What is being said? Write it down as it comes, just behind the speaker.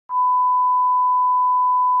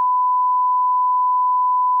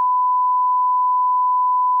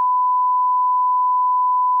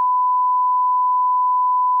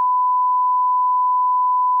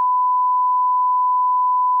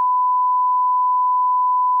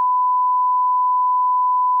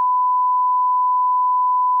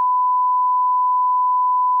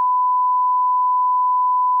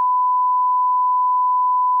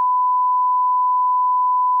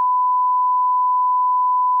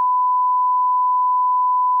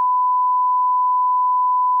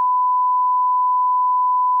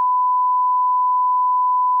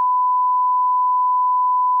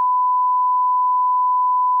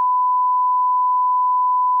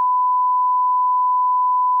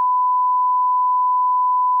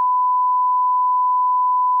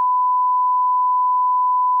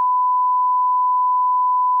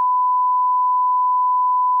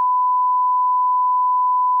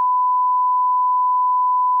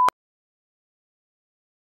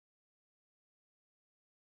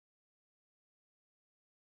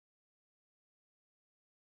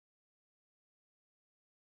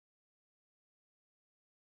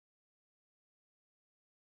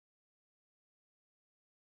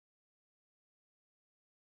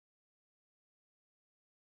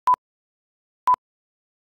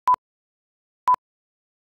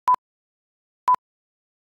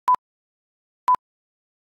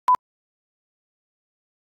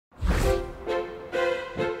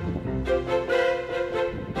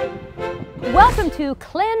Welcome to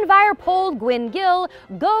Clynvire Pol Gwyn Gill,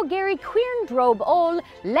 Go Gary Queern Drob Ol,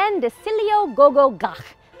 Len Decilio Gogo Gach.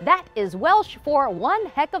 That is Welsh for one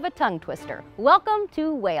heck of a tongue twister. Welcome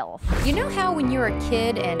to Wales. You know how when you're a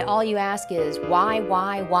kid and all you ask is why?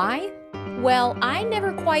 Well, I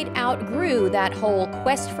never quite outgrew that whole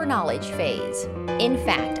quest for knowledge phase. In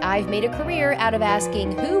fact, I've made a career out of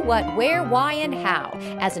asking who, what, where, why, and how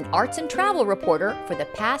as an arts and travel reporter for the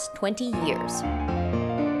past 20 years.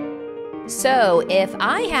 So, if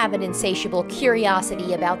I have an insatiable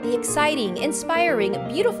curiosity about the exciting, inspiring,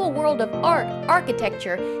 beautiful world of art,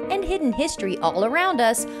 architecture, and hidden history all around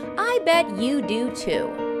us, I bet you do too.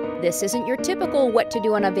 This isn't your typical what to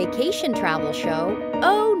do on a vacation travel show.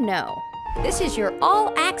 Oh no. This is your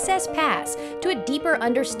all-access pass to a deeper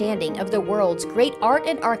understanding of the world's great art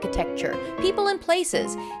and architecture, people and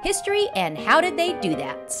places, history, and how did they do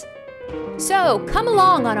that. So, come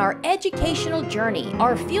along on our educational journey,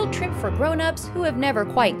 our field trip for grown-ups who have never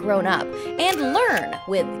quite grown up, and learn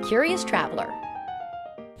with Curious Traveler.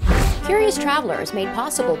 Curious Traveler is made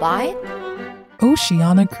possible by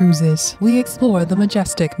Oceania Cruises. We explore the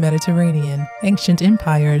majestic Mediterranean, ancient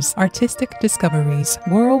empires, artistic discoveries,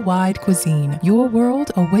 worldwide cuisine. Your world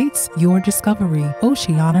awaits your discovery.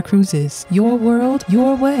 Oceania Cruises. Your world,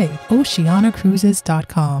 your way.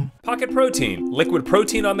 OceaniaCruises.com. Pocket Protein, liquid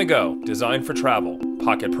protein on the go, designed for travel.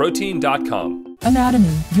 PocketProtein.com.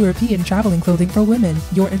 Anatomy, European traveling clothing for women.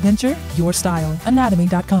 Your adventure, your style.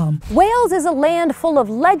 Anatomy.com. Wales is a land full of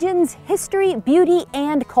legends, history, beauty,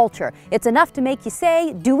 and culture. It's enough to make you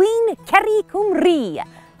say, Dwi'n Ceri Cymru.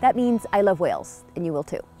 That means I love Wales, and you will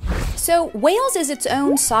too. So, Wales is its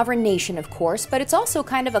own sovereign nation, of course, but it's also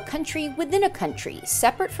kind of a country within a country,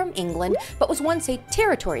 separate from England, but was once a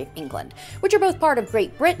territory of England, which are both part of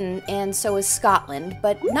Great Britain, and so is Scotland,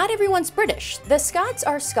 but not everyone's British. The Scots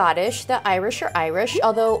are Scottish, the Irish are Irish,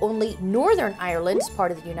 although only Northern Ireland is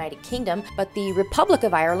part of the United Kingdom, but the Republic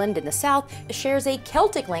of Ireland in the south shares a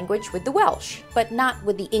Celtic language with the Welsh, but not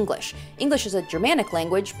with the English. English is a Germanic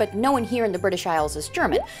language, but no one here in the British Isles is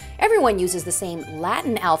German. Everyone uses the same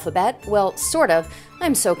Latin alphabet. Well, sort of.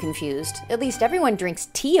 I'm so confused. At least everyone drinks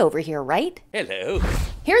tea over here, right? Hello.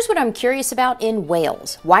 Here's what I'm curious about in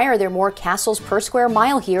Wales. Why are there more castles per square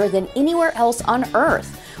mile here than anywhere else on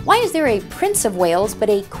Earth? Why is there a Prince of Wales but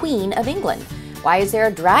a Queen of England? Why is there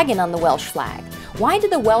a dragon on the Welsh flag? Why do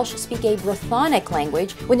the Welsh speak a Brythonic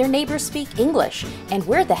language when their neighbors speak English? And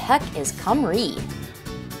where the heck is Cymru?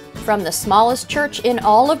 From the smallest church in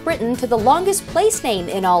all of Britain to the longest place name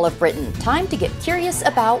in all of Britain, time to get curious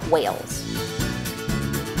about Wales.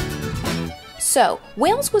 So,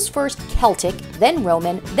 Wales was first Celtic, then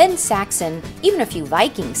Roman, then Saxon, even a few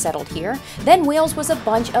Vikings settled here. Then Wales was a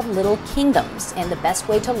bunch of little kingdoms, and the best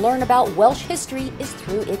way to learn about Welsh history is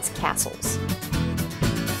through its castles.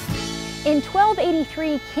 In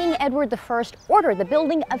 1283, King Edward I ordered the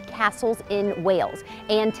building of castles in Wales.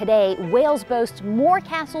 And today, Wales boasts more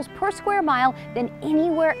castles per square mile than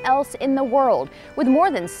anywhere else in the world. With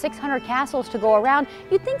more than 600 castles to go around,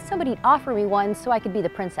 you'd think somebody'd offer me one so I could be the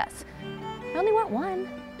princess. I only want one.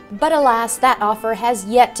 But alas, that offer has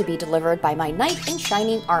yet to be delivered by my knight in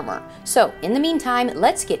shining armor. So, in the meantime,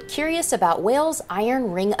 let's get curious about Wales'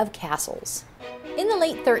 Iron Ring of Castles. In the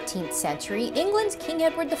late 13th century, England's King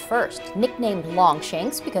Edward I, nicknamed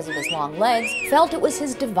Longshanks because of his long legs, felt it was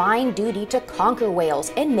his divine duty to conquer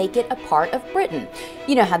Wales and make it a part of Britain.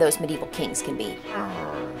 You know how those medieval kings can be.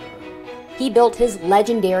 He built his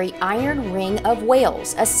legendary Iron Ring of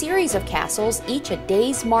Wales, a series of castles, each a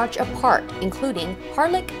day's march apart, including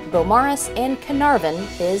Harlech, Beaumaris, and Caernarfon,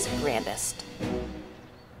 his grandest.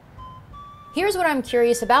 Here's what I'm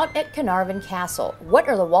curious about at Caernarfon Castle. What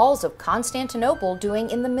are the walls of Constantinople doing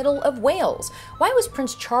in the middle of Wales? Why was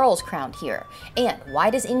Prince Charles crowned here? And why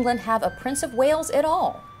does England have a Prince of Wales at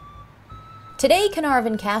all? Today,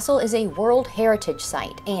 Caernarfon Castle is a World Heritage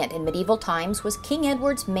Site, and in medieval times was King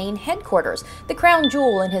Edward's main headquarters, the crown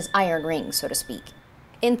jewel in his iron ring, so to speak.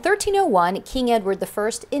 In 1301, King Edward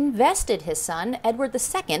I invested his son, Edward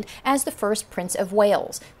II, as the first Prince of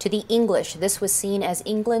Wales. To the English, this was seen as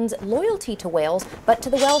England's loyalty to Wales, but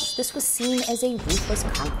to the Welsh, this was seen as a ruthless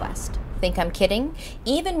conquest. Think I'm kidding?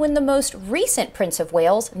 Even when the most recent Prince of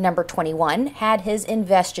Wales, number 21, had his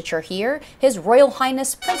investiture here, His Royal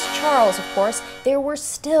Highness Prince Charles, of course, there were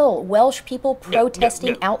still Welsh people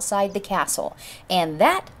protesting outside the castle. And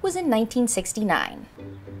that was in 1969.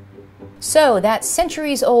 So that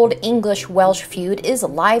centuries-old English-Welsh feud is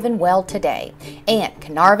alive and well today, and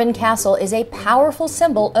Caernarfon Castle is a powerful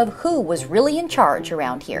symbol of who was really in charge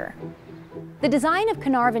around here. The design of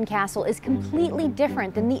Caernarfon Castle is completely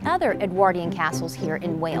different than the other Edwardian castles here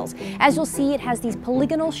in Wales. As you'll see, it has these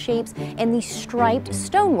polygonal shapes and these striped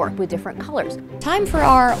stonework with different colors. Time for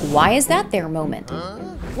our "Why is that there?" moment.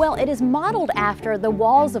 Well, it is modeled after the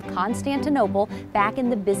walls of Constantinople back in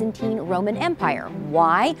the Byzantine Roman Empire.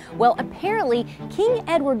 Why? Well, apparently King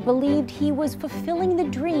Edward believed he was fulfilling the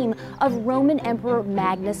dream of Roman Emperor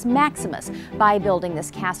Magnus Maximus by building this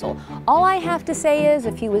castle. All I have to say is,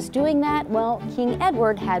 if he was doing that, well, King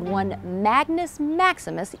Edward had one Magnus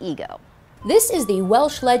Maximus ego. This is the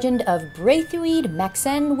Welsh legend of Braithwyd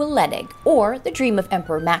Maxen Weledig, or the Dream of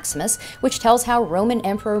Emperor Maximus, which tells how Roman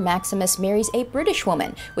Emperor Maximus marries a British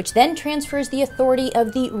woman, which then transfers the authority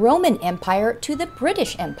of the Roman Empire to the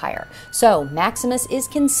British Empire. So Maximus is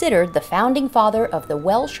considered the founding father of the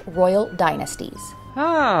Welsh royal dynasties.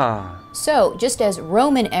 So, just as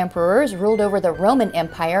Roman emperors ruled over the Roman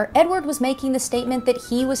Empire, Edward was making the statement that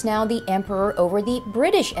he was now the emperor over the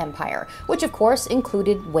British Empire, which of course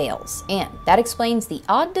included Wales. And that explains the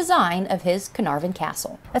odd design of his Caernarfon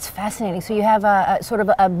Castle. That's fascinating. So you have a sort of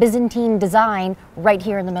a Byzantine design right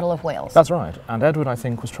here in the middle of Wales. That's right. And Edward, I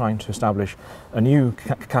think, was trying to establish a new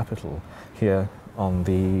capital here on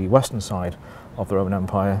the western side of the Roman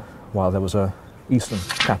Empire, while there was a eastern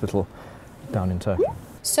capital down in Turkey.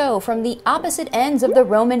 So, from the opposite ends of the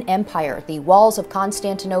Roman Empire, the walls of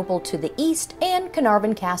Constantinople to the east and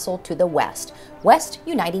Caernarfon Castle to the west, west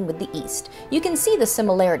uniting with the east. You can see the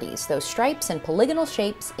similarities, those stripes and polygonal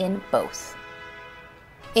shapes in both.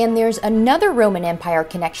 And there's another Roman Empire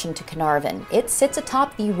connection to Caernarfon. It sits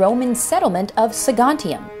atop the Roman settlement of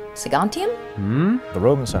Saguntium. Saguntium? The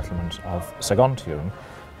Roman settlement of Saguntium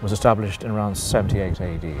was established in around 78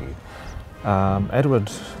 AD. Edward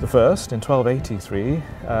I, in 1283,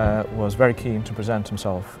 was very keen to present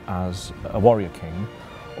himself as a warrior king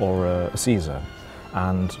or a Caesar,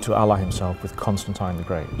 and to ally himself with Constantine the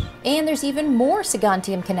Great. And there's even more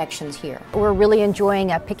Saguntium connections here. We're really enjoying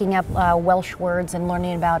picking up Welsh words and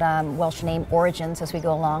learning about Welsh name origins as we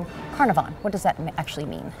go along. Caernarfon, what does that actually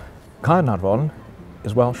mean? Caernarfon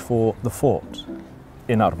is Welsh for the fort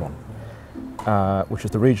in Arfon, which is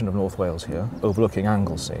the region of North Wales here, overlooking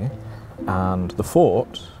Anglesey. And the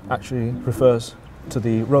fort actually refers to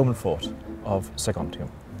the Roman fort of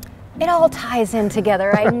Saguntium. It all ties in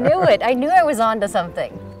together. I knew it. I knew I was onto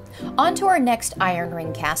something. On to our next Iron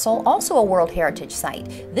Ring Castle, also a World Heritage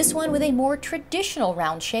Site. This one with a more traditional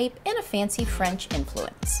round shape and a fancy French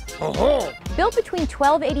influence. Built between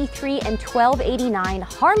 1283 and 1289,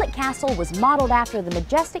 Harlech Castle was modeled after the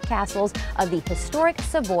majestic castles of the historic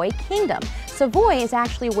Savoy Kingdom. Savoy is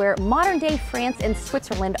actually where modern-day France and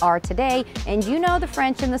Switzerland are today, and you know the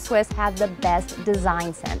French and the Swiss have the best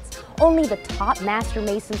design sense. Only the top master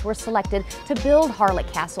masons were selected to build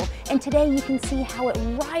Harlech Castle, and today you can see how it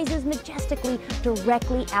rises majestically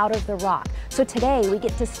directly out of the rock. So today we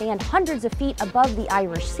get to stand hundreds of feet above the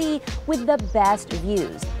Irish Sea with the best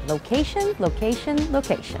views. Location, location,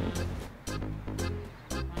 location.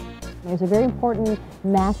 There's a very important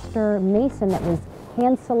master mason that was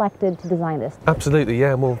hand-selected to design this. Absolutely,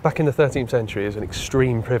 yeah. Well, back in the 13th century, it was an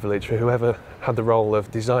extreme privilege for whoever had the role of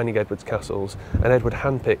designing Edward's castles, and Edward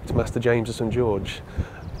handpicked Master James of St George,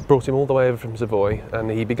 brought him all the way over from Savoy, and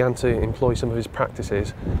he began to employ some of his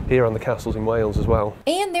practices here on the castles in Wales as well.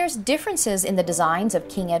 And there's differences in the designs of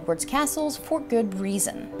King Edward's castles for good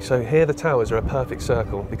reason. So here the towers are a perfect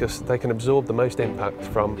circle because they can absorb the most impact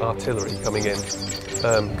from artillery coming in.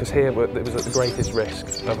 Because here it was at the greatest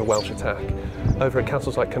risk of a Welsh attack. Over at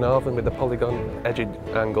castles like Caernarfon with the polygon-edged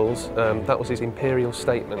angles, that was his imperial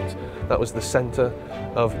statement. That was the centre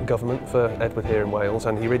of government for Edward here in Wales,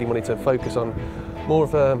 and he really wanted to focus on more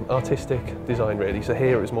of artistic design really, so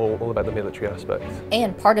here it was more all about the military aspect.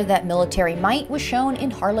 And part of that military might was shown in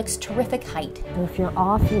Harlech's terrific height. If you're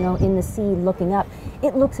off, in the sea looking up,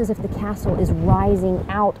 it looks as if the castle is rising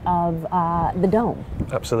out of the dome.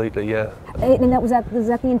 Absolutely, yeah. And was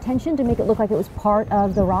that the intention, to make it look like it was part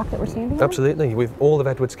of the rock that we're standing on? Absolutely. With all of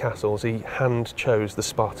Edward's castles, he hand chose the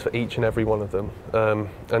spot for each and every one of them.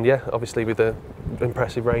 And yeah, obviously with the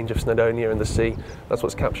impressive range of Snowdonia and the sea, that's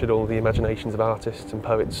what's captured all the imaginations of artists and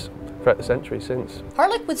poets throughout the centuries since.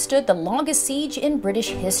 Harlech withstood the longest siege in British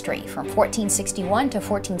history, from 1461 to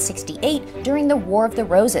 1468 during the War of the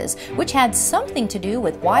Roses, which had something to do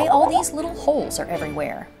with why all these little holes are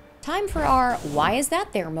everywhere. Time for our "Why is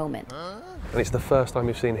that there?" moment. And it's the first time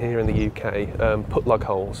we've seen here in the UK put-lug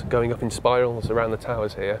holes going up in spirals around the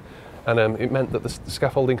towers here, and it meant that the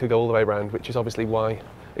scaffolding could go all the way around, which is obviously why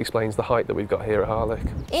explains the height that we've got here at Harlech.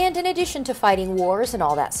 And in addition to fighting wars and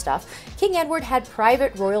all that stuff, King Edward had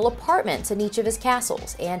private royal apartments in each of his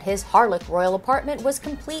castles, and his Harlech royal apartment was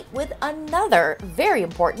complete with another very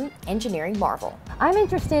important engineering marvel. I'm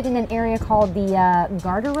interested in an area called the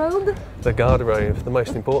garderobe. The garderobe, the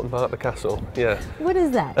most important part of the castle, yeah. What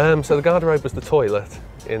is that? So the garderobe was the toilet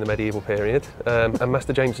in the medieval period, and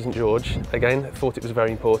Master James of St George, again, thought it was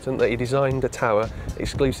very important that he designed a tower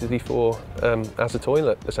exclusively for as a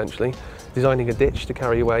toilet, essentially, designing a ditch to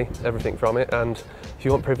carry away everything from it, and if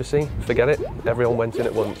you want privacy, forget it, everyone went in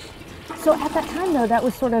at once. So at that time, though, that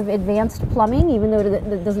was sort of advanced plumbing, even though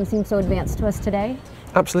that doesn't seem so advanced to us today?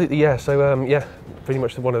 Absolutely, yeah. So, yeah, pretty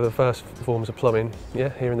much one of the first forms of plumbing, yeah,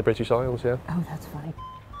 here in the British Isles, yeah. Oh, that's funny.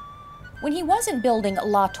 When he wasn't building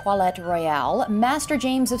La Toilette Royale, Master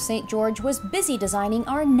James of St. George was busy designing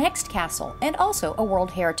our next castle, and also a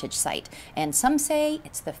World Heritage Site. And some say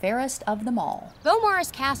it's the fairest of them all.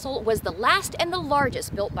 Beaumaris Castle was the last and the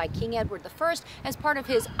largest built by King Edward I as part of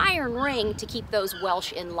his iron ring to keep those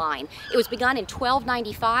Welsh in line. It was begun in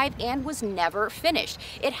 1295 and was never finished.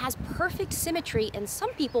 It has perfect symmetry, and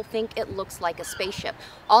some people think it looks like a spaceship.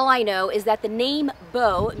 All I know is that the name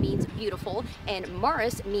Beau means beautiful, and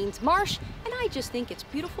Maris means marsh, and I just think it's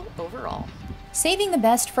beautiful overall. Saving the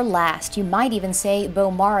best for last, you might even say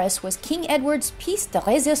Beaumaris was King Edward's piece de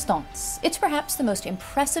résistance. It's perhaps the most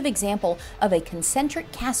impressive example of a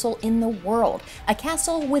concentric castle in the world, a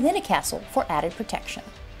castle within a castle for added protection.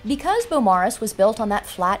 Because Beaumaris was built on that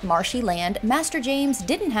flat, marshy land, Master James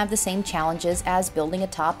didn't have the same challenges as building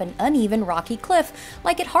atop an uneven rocky cliff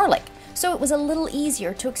like at Harlech, so it was a little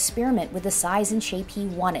easier to experiment with the size and shape he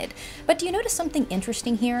wanted. But do you notice something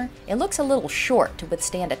interesting here? It looks a little short to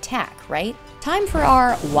withstand attack, right? Time for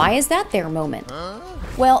our "why is that there" moment.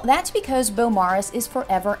 Well, that's because Beaumaris is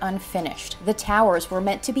forever unfinished. The towers were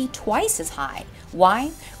meant to be twice as high.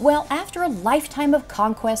 Why? Well, after a lifetime of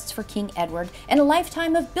conquests for King Edward and a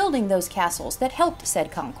lifetime of building those castles that helped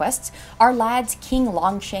said conquests, our lads King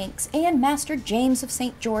Longshanks and Master James of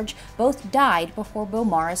St. George both died before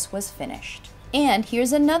Beaumaris was finished. And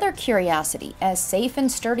here's another curiosity. As safe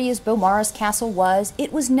and sturdy as Beaumaris Castle was,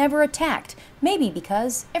 it was never attacked, maybe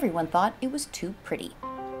because everyone thought it was too pretty.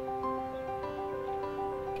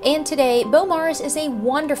 And today, Beaumaris is a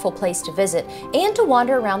wonderful place to visit and to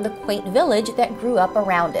wander around the quaint village that grew up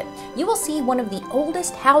around it. You will see one of the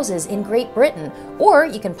oldest houses in Great Britain, or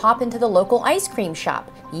you can pop into the local ice cream shop.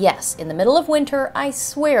 Yes, in the middle of winter, I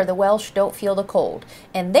swear the Welsh don't feel the cold.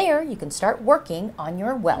 And there, you can start working on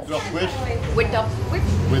your Welsh.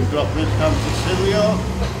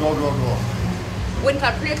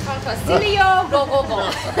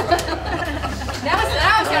 Now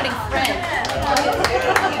I'm sounding French.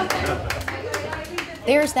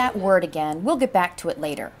 There's that word again. We'll get back to it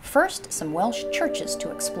later. First, some Welsh churches to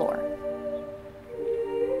explore.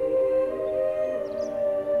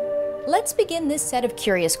 Let's begin this set of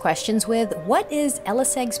curious questions with, what is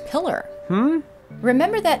Eliseg's pillar?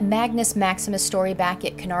 Remember that Magnus Maximus story back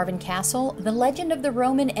at Caernarfon Castle? The legend of the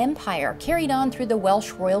Roman Empire carried on through the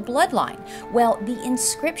Welsh royal bloodline. Well, the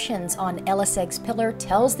inscriptions on Eliseg's pillar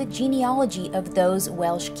tells the genealogy of those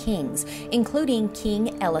Welsh kings, including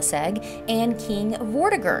King Eliseg and King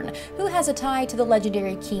Vortigern, who has a tie to the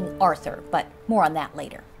legendary King Arthur, but more on that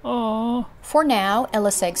later. Aww. For now,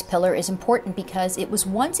 Eliseg's pillar is important because it was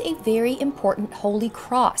once a very important holy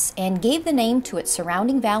cross and gave the name to its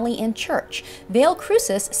surrounding valley and church. Vale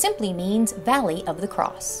Crucis simply means Valley of the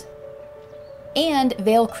Cross. And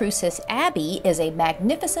Vale Crucis Abbey is a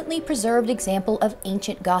magnificently preserved example of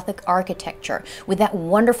ancient Gothic architecture, with that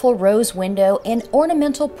wonderful rose window and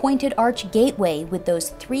ornamental pointed arch gateway with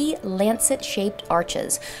those 3 lancet-shaped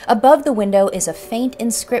arches. Above the window is a faint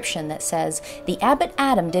inscription that says, "The Abbot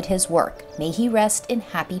Adam did his work. May he rest in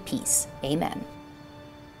happy peace. Amen."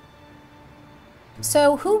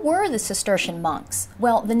 So, who were the Cistercian monks?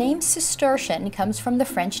 Well, the name Cistercian comes from the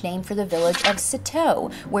French name for the village of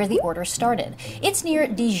Citeaux, where the order started. It's near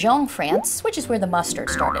Dijon, France, which is where the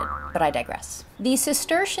mustard started, but I digress. The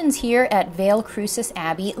Cistercians here at Vale Crucis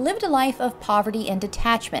Abbey lived a life of poverty and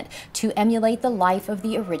detachment to emulate the life of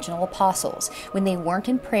the original apostles. When they weren't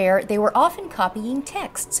in prayer, they were often copying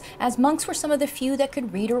texts, as monks were some of the few that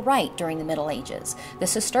could read or write during the Middle Ages. The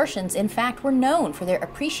Cistercians, in fact, were known for their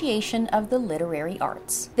appreciation of the literary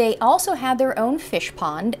arts. They also had their own fish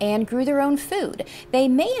pond and grew their own food. They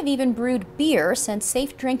may have even brewed beer, since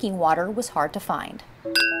safe drinking water was hard to find.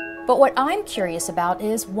 But what I'm curious about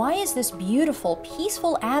is, why is this beautiful,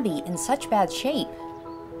 peaceful abbey in such bad shape?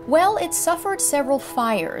 Well, it suffered several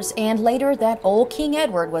fires, and later that old King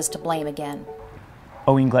Edward was to blame again.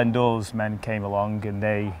 Owen Glendole's men came along and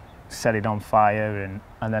they set it on fire,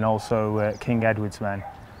 and then also King Edward's men,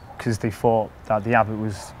 because they thought that the abbot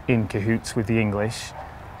was in cahoots with the English,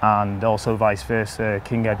 and also vice versa.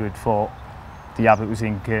 King Edward thought the abbot was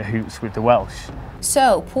in cahoots with the Welsh.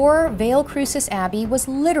 So poor Vale Crucis Abbey was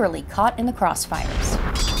literally caught in the crossfires.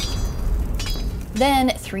 Then,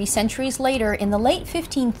 3 centuries later, in the late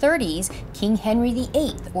 1530s, King Henry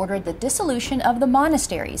VIII ordered the dissolution of the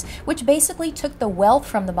monasteries, which basically took the wealth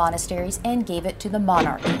from the monasteries and gave it to the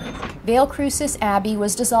monarchy. Vale Crucis Abbey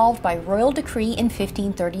was dissolved by royal decree in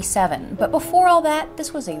 1537, but before all that,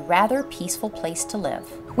 this was a rather peaceful place to live.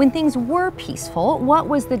 When things were peaceful, what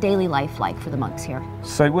was the daily life like for the monks here?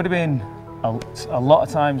 So it would have been a lot of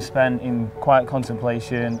time spent in quiet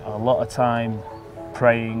contemplation, a lot of time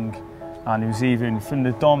praying, and it was even from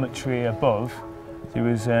the dormitory above, there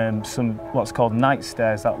was some what's called night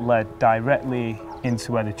stairs that led directly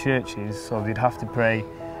into where the church is, so they'd have to pray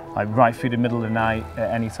like right through the middle of the night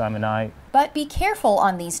at any time of night. But be careful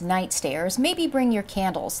on these night stairs, maybe bring your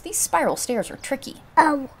candles. These spiral stairs are tricky.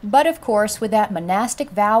 Ow. But of course, with that monastic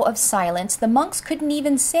vow of silence, the monks couldn't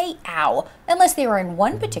even say ow, unless they were in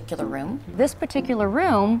one particular room. This particular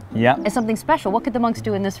room is something special. What could the monks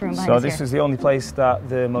do in this room behind us So this here? was the only place that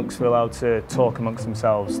the monks were allowed to talk amongst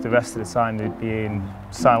themselves. The rest of the time they'd be in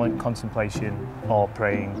silent contemplation or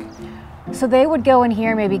praying. So they would go in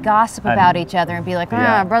here, maybe gossip about each other and be like,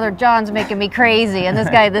 Brother John's making me crazy, and this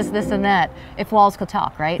guy this, and that. If walls could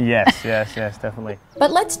talk, right? Yes, definitely.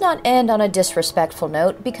 But let's not end on a disrespectful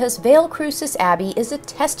note, because Vale Crucis Abbey is a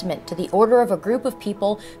testament to the order of a group of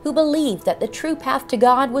people who believed that the true path to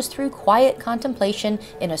God was through quiet contemplation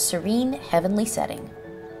in a serene, heavenly setting.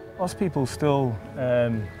 Most people still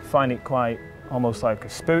find it quite almost like a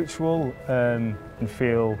spiritual and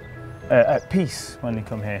feel at peace when they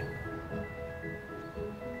come here.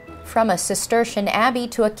 From a Cistercian abbey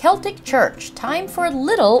to a Celtic church, time for a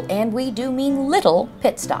little, and we do mean little,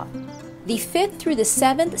 pit stop. The 5th through the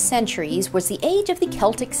 7th centuries was the age of the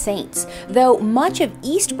Celtic saints. Though much of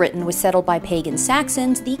East Britain was settled by pagan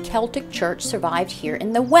Saxons, the Celtic church survived here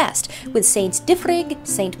in the west, with Saints Dyfrig,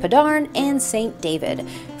 Saint Padarn, and Saint David.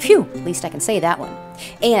 Phew, at least I can say that one.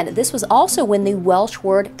 And this was also when the Welsh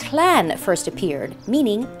word clan first appeared,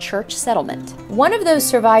 meaning church settlement. One of those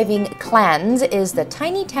surviving clans is the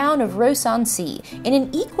tiny town of Rhos-on-Sea, in an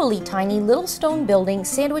equally tiny little stone building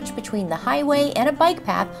sandwiched between the highway and a bike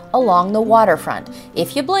path along the waterfront.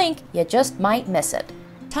 If you blink, you just might miss it.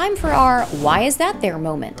 Time for our why is that there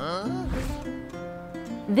moment.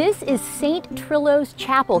 This is St. Trillo's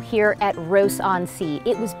Chapel here at Rhos-on-Sea.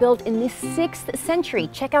 It was built in the 6th century.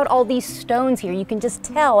 Check out all these stones here. You can just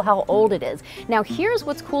tell how old it is. Now here's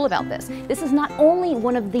what's cool about this. This is not only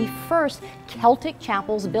one of the first Celtic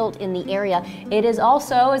chapels built in the area, it is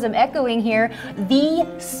also, as I'm echoing here, the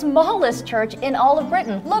smallest church in all of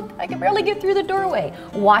Britain. Look, I can barely get through the doorway.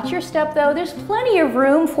 Watch your step though. There's plenty of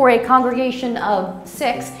room for a congregation of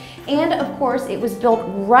 6. And of course, it was built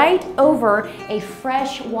right over a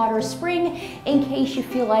fresh water spring in case you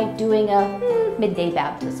feel like doing a midday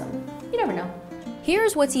baptism. You never know.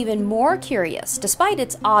 Here's what's even more curious. Despite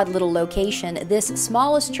its odd little location, this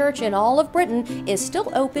smallest church in all of Britain is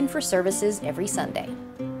still open for services every Sunday.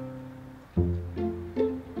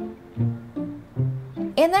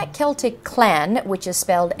 And that Celtic clan, which is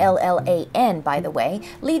spelled L-L-A-N by the way,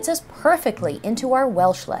 leads us perfectly into our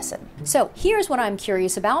Welsh lesson. So here's what I'm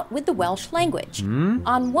curious about with the Welsh language.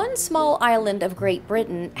 On one small island of Great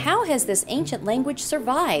Britain, how has this ancient language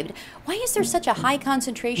survived? Why is there such a high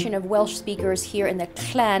concentration of Welsh speakers here in the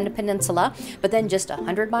Clan Peninsula, but then just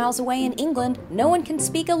 100 miles away in England, no one can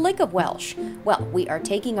speak a lick of Welsh? Well, we are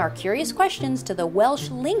taking our curious questions to the Welsh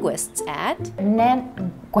linguists at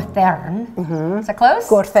Gwythern. Is that close?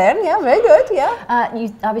 Gwythern, yeah, very good, yeah.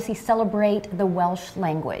 You obviously celebrate the Welsh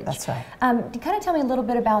language. That's right. Can you kind of tell me a little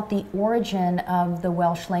bit about the origin of the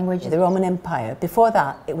Welsh language? The Roman Empire. Before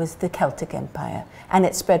that, it was the Celtic Empire, and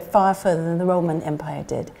it spread far further than the Roman Empire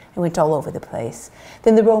did. It went all over the place.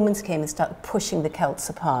 Then the Romans came and started pushing the Celts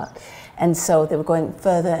apart, and so they were going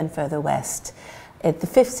further and further west. In the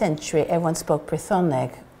 5th century, everyone spoke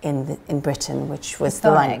Brythoneg in Britain, which was the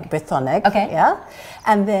language. Brythoneg, okay. Yeah.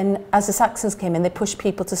 And then as the Saxons came in, they pushed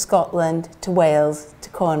people to Scotland, to Wales, to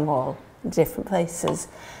Cornwall, different places.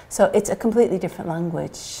 So it's a completely different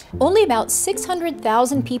language. Only about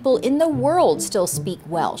 600,000 people in the world still speak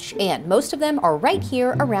Welsh, and most of them are right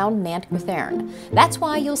here around Nant Gwythern. That's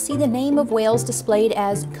why you'll see the name of Wales displayed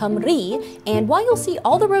as Cymru, and why you'll see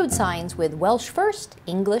all the road signs with Welsh first,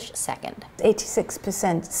 English second.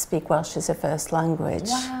 86% speak Welsh as a first language.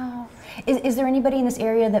 Wow. Is there anybody in this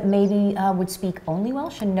area that maybe would speak only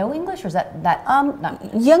Welsh and no English, or is that not?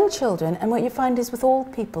 Young children, and what you find is with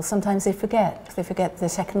old people, sometimes they forget their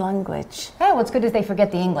second language. Oh, what's good is they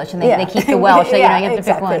forget the English and they keep the Welsh, so you have to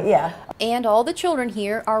pick one. Yeah. And all the children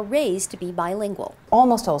here are raised to be bilingual.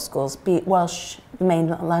 Almost all schools be Welsh the main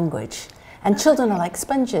language. And children are like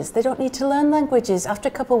sponges. They don't need to learn languages. After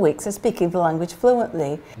a couple of weeks, they're speaking the language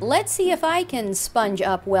fluently. Let's see if I can sponge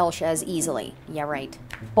up Welsh as easily. Yeah, right.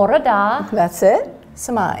 Bore da. That's it.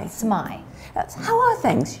 Samai. Smai. That's, how are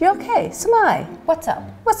things? You okay? Samai. What's up?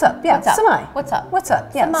 What's up? Yeah, What's up? Samai. What's up? What's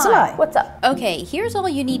up? Yeah, Samai. Samai. What's up? Okay, here's all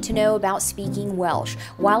you need to know about speaking Welsh.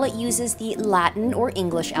 While it uses the Latin or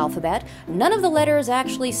English alphabet, none of the letters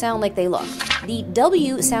actually sound like they look. The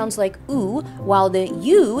W sounds like oo, while the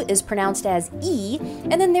U is pronounced as E,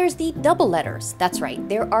 and then there's the double letters. That's right,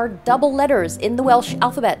 there are double letters in the Welsh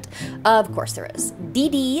alphabet. Of course there is.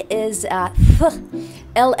 DD is th,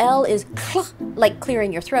 LL is cl, like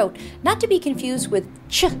clearing your throat, not to be confused with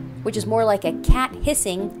ch, which is more like a cat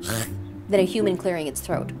hissing than a human clearing its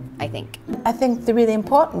throat, I think. I think the really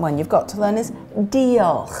important one you've got to learn is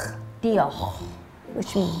diolch. Diolch.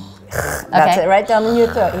 Which means, that's it, right down in your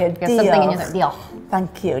throat here. There's something in your throat. Diolch.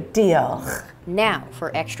 Thank you, diolch. Now,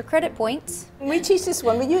 for extra credit points. We teach this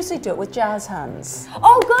one, we usually do it with jazz hands.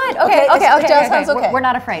 Oh, good. Okay. Jazz hands, okay. We're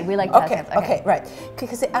not afraid. We like jazz hands. Okay, right.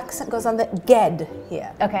 Because the accent goes on the ged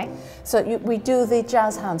here. Okay. So we do the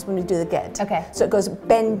jazz hands when we do the ged. Okay. So it goes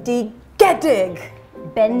bendigedig.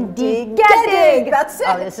 Bendigedig. That's it.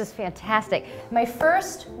 Oh, this is fantastic. My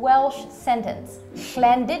first Welsh sentence,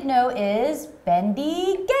 Llandudno, is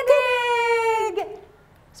bendigedig.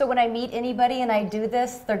 So when I meet anybody and I do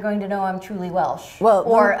this, they're going to know I'm truly Welsh. Well,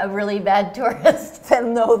 or a really bad tourist. They'll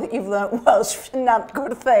know that you've learnt Welsh from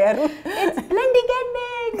Caernarfon. It's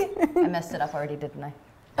bendigedig. I messed it up already, didn't I?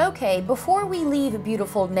 Okay, before we leave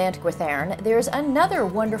beautiful Caernarfon, there's another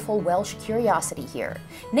wonderful Welsh curiosity here.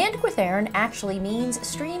 Caernarfon actually means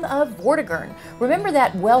stream of Vortigern. Remember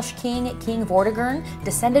that Welsh king, King Vortigern,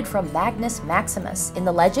 descended from Magnus Maximus in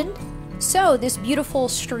the legend? So this beautiful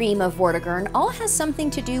stream of Vortigern all has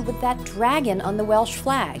something to do with that dragon on the Welsh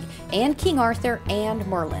flag, and King Arthur and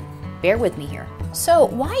Merlin. Bear with me here. So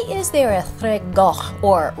why is there a thregoch,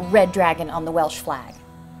 or red dragon, on the Welsh flag?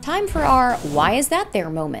 Time for our why is that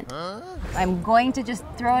there moment. I'm going to just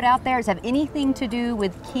throw it out there. Does it have anything to do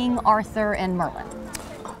with King Arthur and Merlin?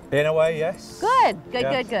 In a way, yes. Good.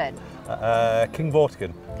 King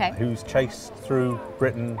Vortigern, Okay. who's chased through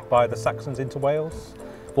Britain by the Saxons into Wales.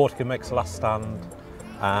 Vortigern makes a last stand,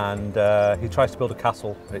 and he tries to build a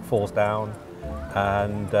castle, and it falls down,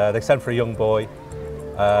 and they send for a young boy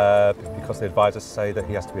because the advisors say that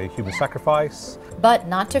he has to be a human sacrifice. But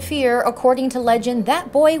not to fear, according to legend,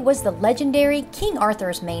 that boy was the legendary King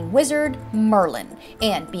Arthur's main wizard, Merlin.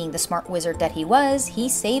 And being the smart wizard that he was, he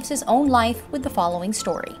saves his own life with the following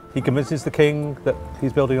story. He convinces the king that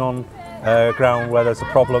he's building on ground where there's a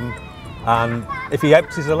problem, and if he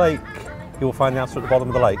empties the lake, he will find the answer at the bottom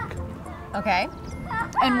of the lake. Okay.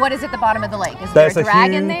 And what is at the bottom of the lake? Is There's there a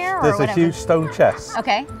dragon there? Or there's whatever? a huge stone chest.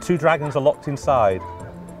 Okay. 2 dragons are locked inside.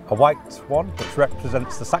 A white one, which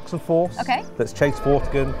represents the Saxon force that's chased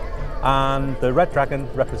Vortigern, and the red dragon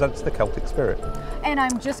represents the Celtic spirit. And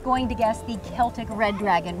I'm just going to guess the Celtic red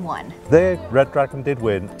dragon won. The red dragon did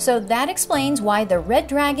win. So that explains why the red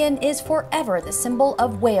dragon is forever the symbol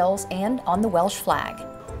of Wales and on the Welsh flag.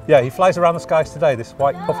 Yeah, he flies around the skies today. This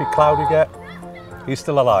white puffy cloud we get, he's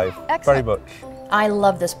still alive. Excellent. Very much. I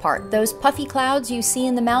love this part. Those puffy clouds you see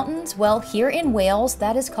in the mountains, well, here in Wales,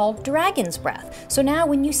 that is called dragon's breath. So now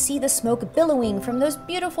when you see the smoke billowing from those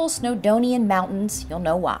beautiful Snowdonian mountains, you'll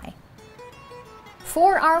know why.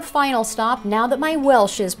 For our final stop, now that my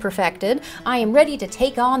Welsh is perfected, I am ready to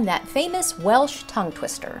take on that famous Welsh tongue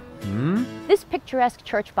twister. This picturesque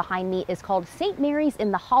church behind me is called St. Mary's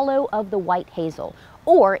in the Hollow of the White Hazel,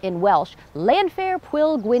 or in Welsh, Llanfair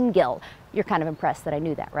Pwyll Gwyn Gill. You're kind of impressed that I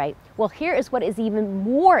knew that, right? Well, here is what is even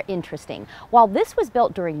more interesting. While this was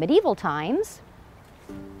built during medieval times,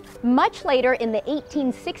 much later in the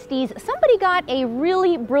 1860s, somebody got a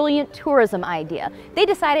really brilliant tourism idea. They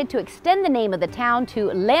decided to extend the name of the town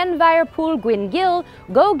to Llanfair Pwyll Gwyn Gill,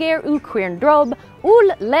 Goger u Quirndrob,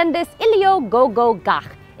 ul Lendis Ilio Gogo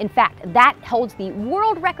Gach. In fact, that holds the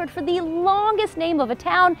world record for the longest name of a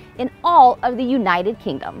town in all of the United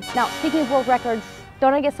Kingdom. Now, speaking of world records,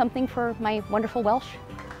 don't I get something for my wonderful Welsh?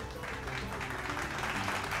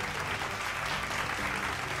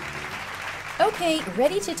 Okay,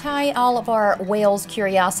 ready to tie all of our Wales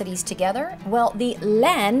curiosities together? Well, the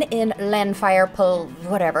Len in Llanfairpwll,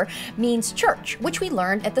 whatever, means church, which we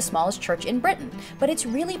learned at the smallest church in Britain. But it's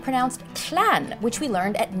really pronounced Llan, which we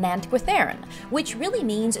learned at Nant Gwythearn, which really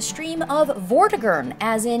means stream of Vortigern,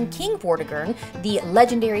 as in King Vortigern, the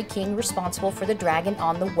legendary king responsible for the dragon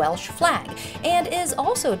on the Welsh flag, and is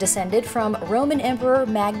also descended from Roman Emperor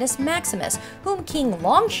Magnus Maximus, whom King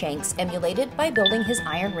Longshanks emulated by building his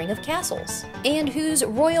Iron Ring of Castles, and whose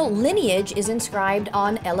royal lineage is inscribed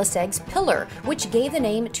on Eliseg's pillar, which gave the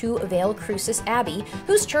name to Vale Crucis Abbey,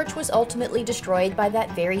 whose church was ultimately destroyed by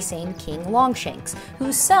that very same King Longshanks,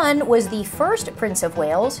 whose son was the first Prince of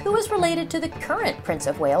Wales, who was related to the current Prince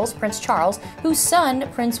of Wales, Prince Charles, whose son,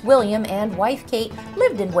 Prince William, and wife Kate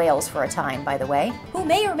lived in Wales for a time, by the way, who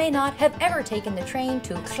may or may not have ever taken the train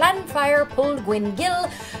to Llanfairpwll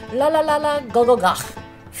Gwyngyll la la la la gogogach.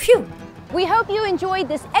 Phew! We hope you enjoyed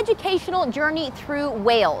this educational journey through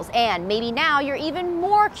Wales, and maybe now you're even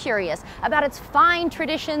more curious about its fine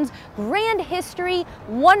traditions, grand history,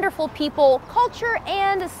 wonderful people, culture,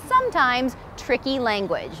 and sometimes tricky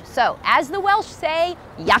language. So, as the Welsh say,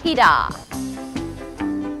 Yaki da!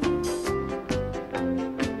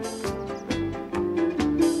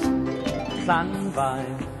 Llanfair,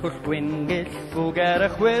 pwll gwyngyll, bwger y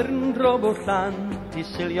chwyrn, robo llan, ti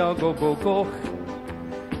silio go go goch.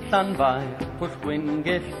 Llanfair, pwll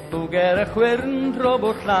gwyngyll, bwger y chwyrn,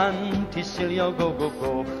 robo llan, ti silio go go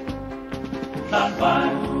goch.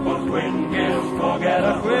 Llanfair, pwll gwyngyll, bwger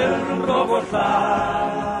y chwyrn, robo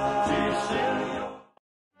llan, ti silio.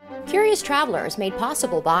 Curious Traveler is made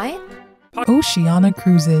possible by Oceana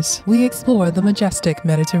Cruises. We explore the majestic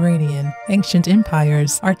Mediterranean, ancient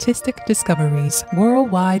empires, artistic discoveries,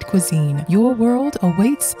 worldwide cuisine. Your world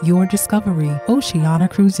awaits your discovery. Oceana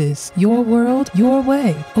Cruises. Your world, your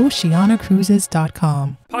way.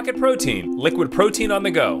 OceanaCruises.com. Pocket Protein, liquid protein on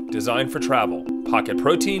the go, designed for travel.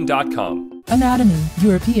 PocketProtein.com. Anatomy.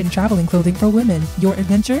 European traveling clothing for women. Your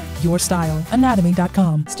adventure, your style.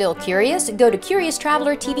 Anatomy.com. Still curious? Go to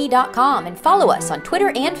CuriousTravelerTV.com and follow us on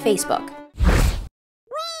Twitter and Facebook.